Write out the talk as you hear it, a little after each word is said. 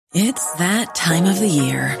It's that time of the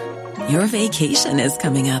year. Your vacation is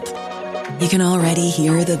coming up. You can already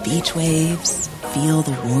hear the beach waves, feel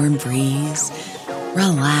the warm breeze,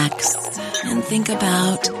 relax, and think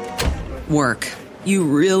about work. You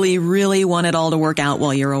really, really want it all to work out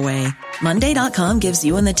while you're away. Monday.com gives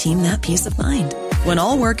you and the team that peace of mind. When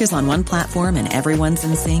all work is on one platform and everyone's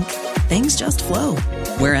in sync, things just flow.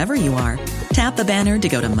 Wherever you are, tap the banner to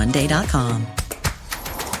go to Monday.com.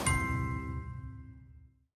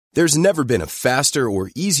 There's never been a faster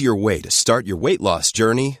or easier way to start your weight loss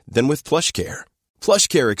journey than with PlushCare.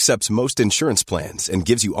 PlushCare accepts most insurance plans and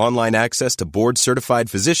gives you online access to board-certified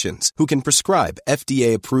physicians who can prescribe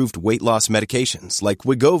FDA-approved weight loss medications like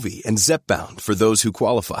Wegovy and Zepbound for those who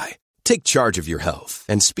qualify. Take charge of your health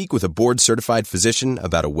and speak with a board-certified physician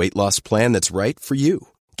about a weight loss plan that's right for you.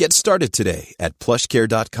 Get started today at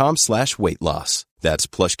plushcare.com/weight loss. That's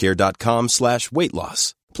plushcare.com/weight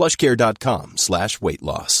loss. plushcare.com/weight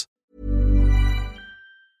loss.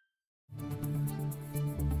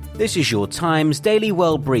 This is your Times Daily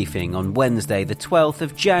World Briefing on Wednesday, the 12th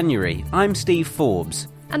of January. I'm Steve Forbes.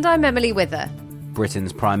 And I'm Emily Wither.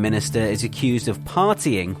 Britain's Prime Minister is accused of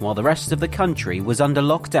partying while the rest of the country was under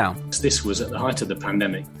lockdown. This was at the height of the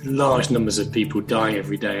pandemic. Large numbers of people dying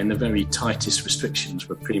every day and the very tightest restrictions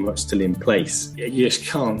were pretty much still in place. You just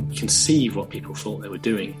can't conceive what people thought they were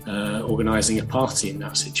doing, organising a party in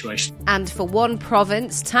that situation. And for one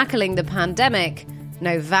province tackling the pandemic,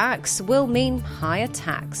 no vax will mean higher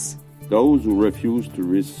tax. Those who refuse to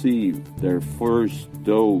receive their first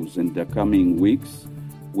dose in the coming weeks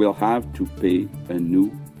will have to pay a new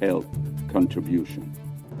health contribution.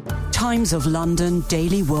 Times of London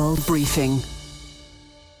Daily World Briefing.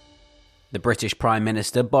 The British Prime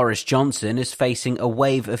Minister Boris Johnson is facing a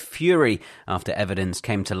wave of fury after evidence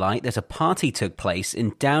came to light that a party took place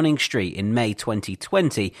in Downing Street in May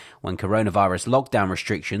 2020 when coronavirus lockdown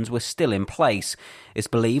restrictions were still in place. It's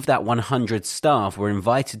believed that 100 staff were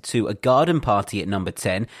invited to a garden party at Number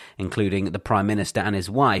 10, including the Prime Minister and his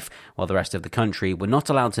wife, while the rest of the country were not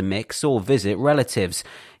allowed to mix or visit relatives.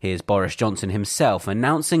 Here's Boris Johnson himself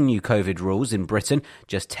announcing new COVID rules in Britain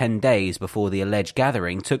just 10 days before the alleged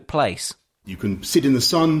gathering took place. You can sit in the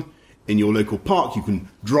sun in your local park, you can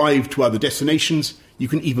drive to other destinations, you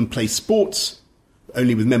can even play sports,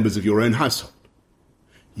 only with members of your own household.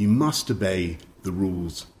 You must obey the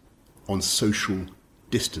rules on social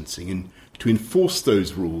distancing, and to enforce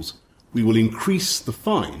those rules, we will increase the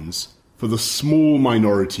fines for the small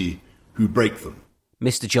minority who break them.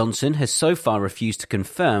 Mr Johnson has so far refused to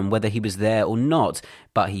confirm whether he was there or not,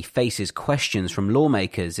 but he faces questions from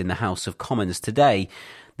lawmakers in the House of Commons today.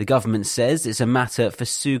 The government says it's a matter for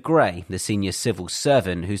Sue Gray, the senior civil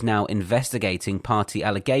servant who's now investigating party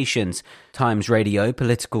allegations. Times Radio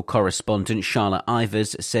political correspondent Charlotte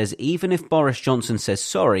Ivers says even if Boris Johnson says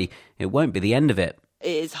sorry, it won't be the end of it.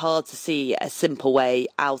 It is hard to see a simple way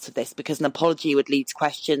out of this because an apology would lead to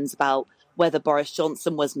questions about whether Boris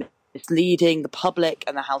Johnson was misleading the public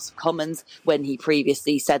and the House of Commons when he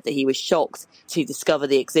previously said that he was shocked to discover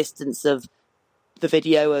the existence of the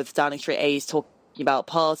video of Downing Street aides talking about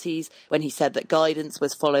parties, when he said that guidance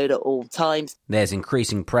was followed at all times. There's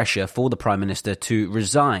increasing pressure for the Prime Minister to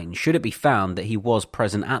resign should it be found that he was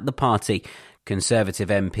present at the party. Conservative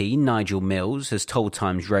MP Nigel Mills has told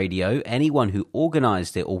Times Radio anyone who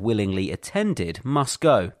organised it or willingly attended must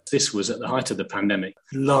go. This was at the height of the pandemic.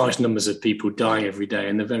 Large numbers of people dying every day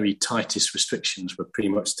and the very tightest restrictions were pretty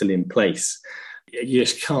much still in place. You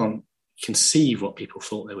just can't conceive what people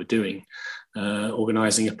thought they were doing,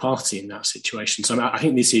 organising a party in that situation. So I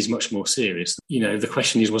think this is much more serious. You know, the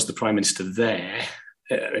question is, was the Prime Minister there?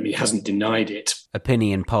 He hasn't denied it.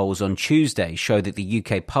 Opinion polls on Tuesday show that the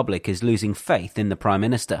UK public is losing faith in the Prime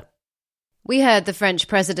Minister. We heard the French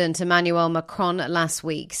President Emmanuel Macron last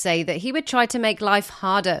week say that he would try to make life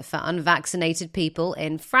harder for unvaccinated people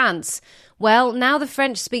in France. Well, now the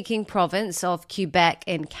French-speaking province of Quebec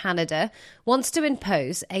in Canada wants to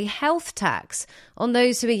impose a health tax on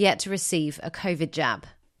those who are yet to receive a COVID jab.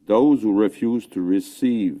 Those who refuse to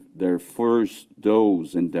receive their first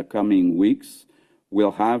dose in the coming weeks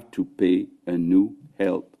will have to pay a new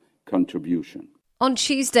health contribution. On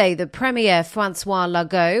Tuesday, the Premier François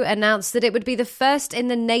Legault announced that it would be the first in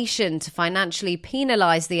the nation to financially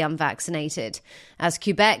penalise the unvaccinated, as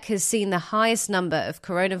Quebec has seen the highest number of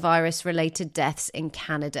coronavirus-related deaths in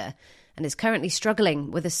Canada and is currently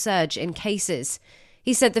struggling with a surge in cases.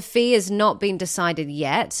 He said the fee has not been decided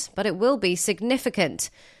yet, but it will be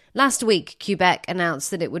significant. Last week, Quebec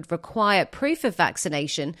announced that it would require proof of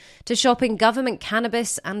vaccination to shop in government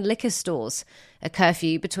cannabis and liquor stores. A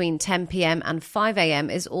curfew between 10 p.m. and 5 a.m.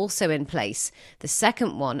 is also in place, the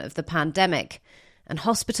second one of the pandemic. and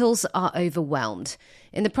hospitals are overwhelmed.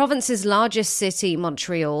 In the province's largest city,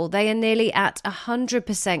 Montreal, they are nearly at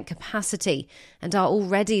 100% capacity and are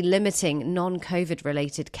already limiting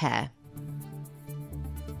non-COVID-related care.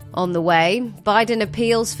 On the way, Biden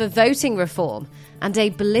appeals for voting reform, and a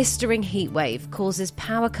blistering heatwave causes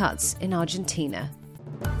power cuts in Argentina.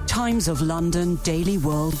 Times of London Daily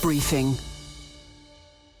World Briefing.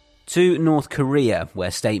 To North Korea,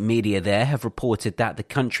 where state media there have reported that the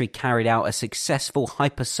country carried out a successful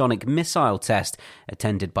hypersonic missile test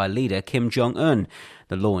attended by leader Kim Jong-un.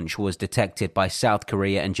 The launch was detected by South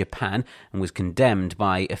Korea and Japan and was condemned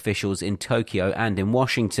by officials in Tokyo and in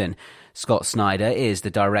Washington. Scott Snyder is the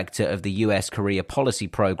director of the US Korea Policy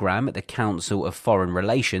Program at the Council of Foreign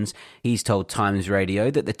Relations. He's told Times Radio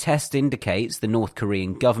that the test indicates the North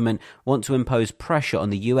Korean government want to impose pressure on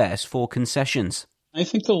the US for concessions. I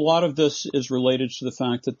think a lot of this is related to the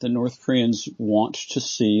fact that the North Koreans want to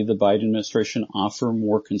see the Biden administration offer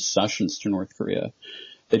more concessions to North Korea.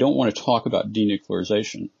 They don't want to talk about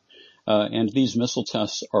denuclearization. And these missile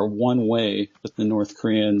tests are one way that the North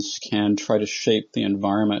Koreans can try to shape the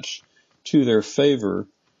environment to their favor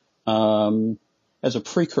as a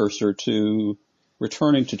precursor to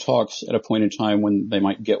returning to talks at a point in time when they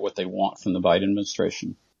might get what they want from the Biden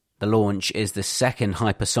administration. The launch is the second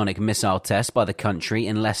hypersonic missile test by the country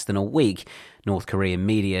in less than a week. North Korean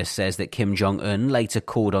media says that Kim Jong-un later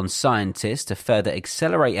called on scientists to further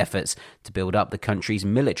accelerate efforts to build up the country's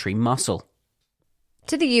military muscle.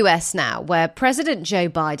 To the US now, where President Joe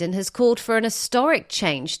Biden has called for an historic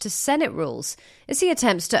change to Senate rules as he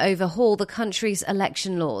attempts to overhaul the country's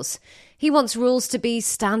election laws. He wants rules to be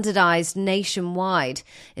standardized nationwide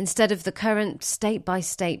instead of the current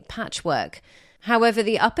state-by-state patchwork. However,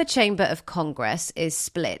 the upper chamber of Congress is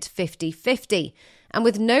split 50-50, and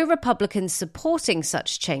with no Republicans supporting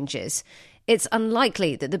such changes, it's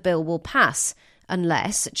unlikely that the bill will pass,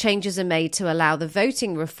 unless changes are made to allow the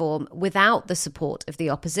voting reform without the support of the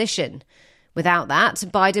opposition. Without that,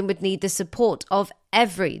 Biden would need the support of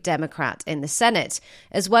every Democrat in the Senate,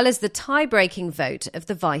 as well as the tie-breaking vote of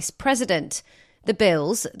the vice president. The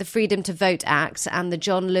bills, the Freedom to Vote Act and the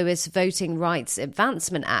John Lewis Voting Rights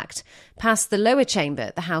Advancement Act, passed the lower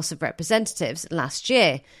chamber, the House of Representatives, last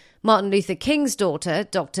year. Martin Luther King's daughter,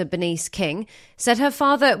 Dr. Bernice King, said her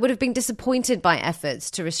father would have been disappointed by efforts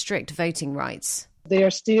to restrict voting rights. There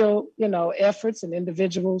are still, efforts and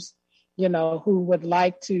individuals, who would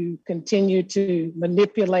like to continue to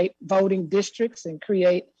manipulate voting districts and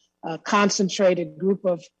create a concentrated group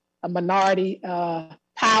of a minority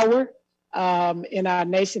power in our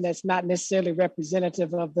nation that's not necessarily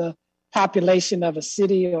representative of the population of a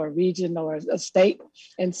city or a region or a state.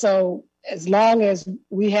 And so as long as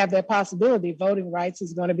we have that possibility, voting rights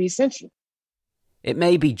is going to be essential. It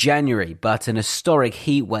may be January, but an historic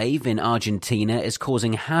heat wave in Argentina is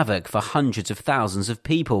causing havoc for hundreds of thousands of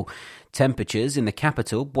people. Temperatures in the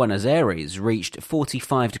capital, Buenos Aires, reached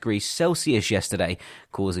 45 degrees Celsius yesterday,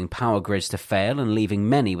 causing power grids to fail and leaving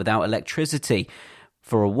many without electricity.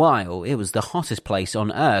 For a while, it was the hottest place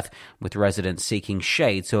on Earth, with residents seeking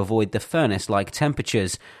shade to avoid the furnace-like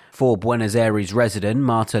temperatures. For Buenos Aires resident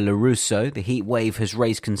Marta LaRusso, the heat wave has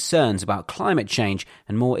raised concerns about climate change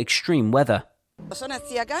and more extreme weather.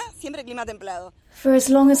 For as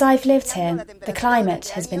long as I've lived here, the climate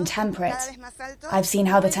has been temperate. I've seen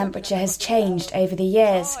how the temperature has changed over the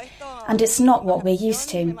years, and it's not what we're used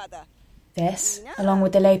to. This, along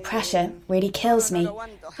with the low pressure, really kills me.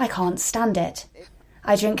 I can't stand it.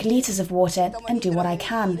 I drink litres of water and do what I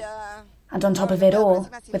can. And on top of it all,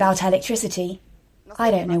 without electricity, I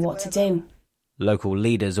don't know what to do. Local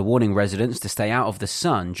leaders are warning residents to stay out of the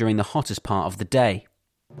sun during the hottest part of the day.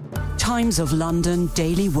 Times of London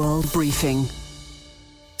Daily World Briefing.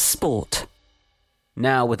 Sport.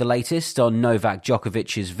 Now with the latest on Novak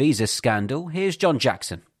Djokovic's visa scandal, here's John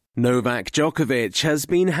Jackson. Novak Djokovic has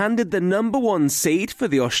been handed the number one seed for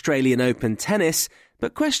the Australian Open tennis,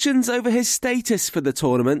 but questions over his status for the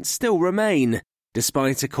tournament still remain.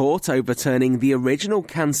 Despite a court overturning the original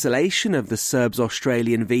cancellation of the Serb's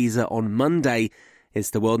Australian visa on Monday, it's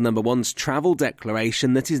the world number one's travel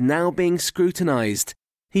declaration that is now being scrutinised.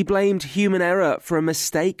 He blamed human error for a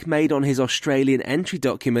mistake made on his Australian entry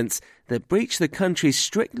documents that breached the country's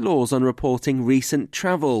strict laws on reporting recent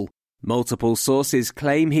travel. Multiple sources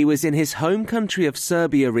claim he was in his home country of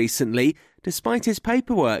Serbia recently, despite his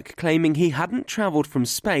paperwork claiming he hadn't travelled from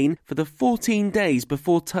Spain for the 14 days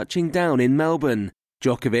before touching down in Melbourne.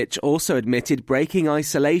 Djokovic also admitted breaking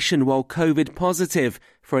isolation while COVID positive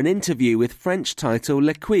for an interview with French title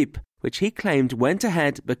L'Equipe, which he claimed went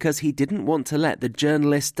ahead because he didn't want to let the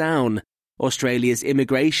journalist down. Australia's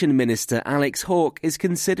Immigration Minister Alex Hawke is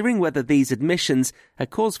considering whether these admissions are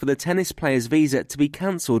cause for the tennis player's visa to be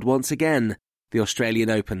cancelled once again. The Australian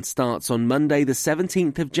Open starts on Monday the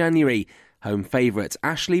 17th of January. Home favourite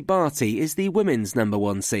Ashley Barty is the women's number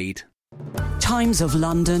 1 seed. Times of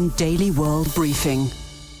London Daily World Briefing.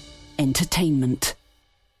 Entertainment.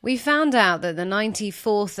 We found out that the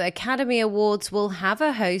 94th Academy Awards will have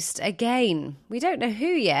a host again. We don't know who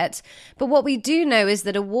yet, but what we do know is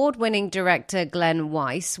that award-winning director Glenn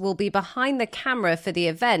Weiss will be behind the camera for the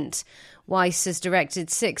event. Weiss has directed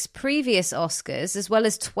 6 previous Oscars as well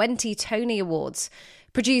as 20 Tony Awards.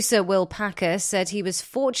 Producer Will Packer said he was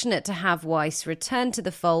fortunate to have Weiss return to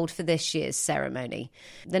the fold for this year's ceremony.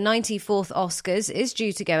 The 94th Oscars is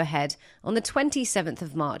due to go ahead on the 27th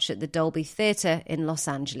of March at the Dolby Theatre in Los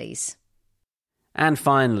Angeles. And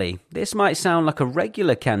finally, this might sound like a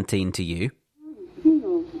regular canteen to you.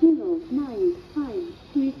 0095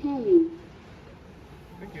 Harry.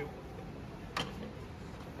 Thank you.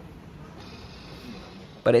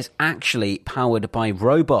 But it's actually powered by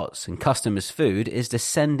robots, and customers' food is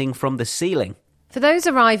descending from the ceiling. For those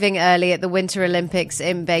arriving early at the Winter Olympics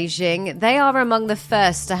in Beijing, they are among the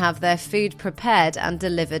first to have their food prepared and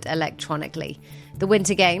delivered electronically. The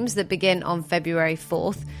Winter Games, that begin on February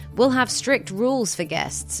 4th, will have strict rules for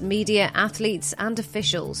guests, media, athletes and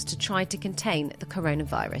officials to try to contain the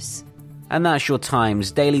coronavirus. And that's your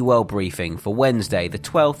Times Daily World Briefing for Wednesday, the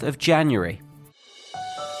 12th of January.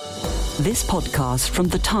 This podcast from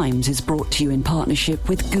The Times is brought to you in partnership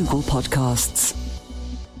with Google Podcasts.